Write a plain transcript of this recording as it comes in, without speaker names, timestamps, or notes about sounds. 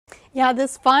Yeah,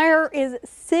 this fire is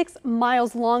 6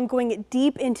 miles long, going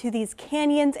deep into these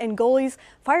canyons and gullies.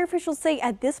 Fire officials say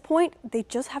at this point, they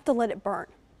just have to let it burn.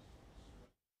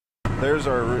 There's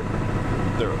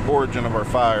the origin of our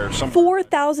fire.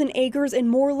 4,000 acres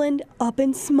in Mooreland up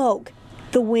in smoke.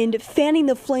 The wind fanning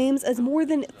the flames as more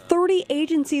than 30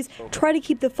 agencies try to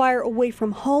keep the fire away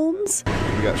from homes.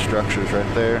 We got structures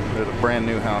right there. There's a brand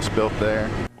new house built there.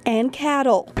 And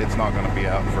cattle. It's not going to be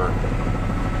out for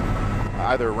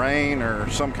either rain or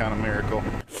some kind of miracle.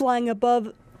 Flying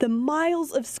above the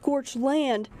miles of scorched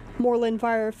land, Mooreland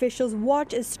fire officials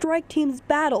watch as strike teams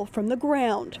battle from the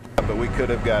ground. But we could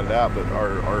have got it out, but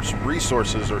our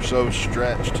resources are so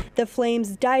stretched. The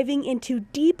flames diving into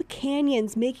deep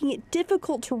canyons, making it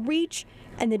difficult to reach,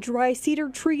 and the dry cedar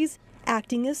trees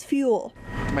acting as fuel.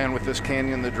 Man, with this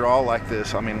canyon, the draw like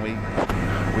this, I mean, we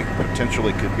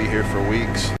potentially could be here for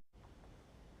weeks.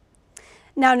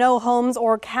 Now, no homes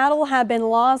or cattle have been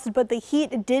lost, but the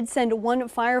heat did send one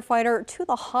firefighter to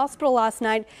the hospital last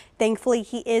night. Thankfully,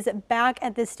 he is back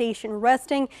at the station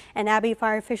resting, and Abbey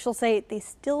fire officials say they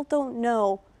still don't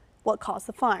know what caused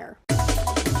the fire.